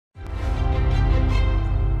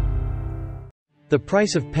The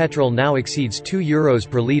price of petrol now exceeds €2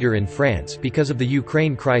 per litre in France because of the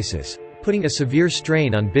Ukraine crisis, putting a severe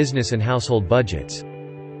strain on business and household budgets.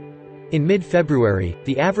 In mid-February,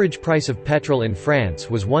 the average price of petrol in France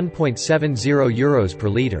was €1.70 per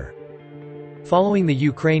litre. Following the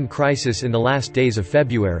Ukraine crisis in the last days of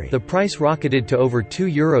February, the price rocketed to over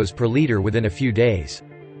 €2 per litre within a few days.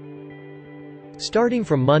 Starting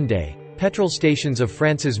from Monday, petrol stations of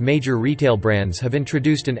France's major retail brands have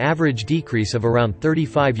introduced an average decrease of around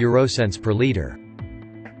 35 eurocents per litre.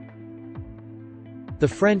 The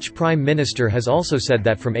French Prime Minister has also said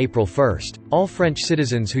that from April 1, all French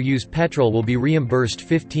citizens who use petrol will be reimbursed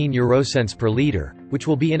 15 eurocents per litre, which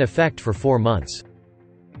will be in effect for 4 months.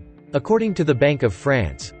 According to the Bank of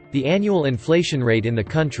France, the annual inflation rate in the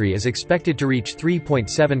country is expected to reach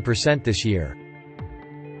 3.7% this year.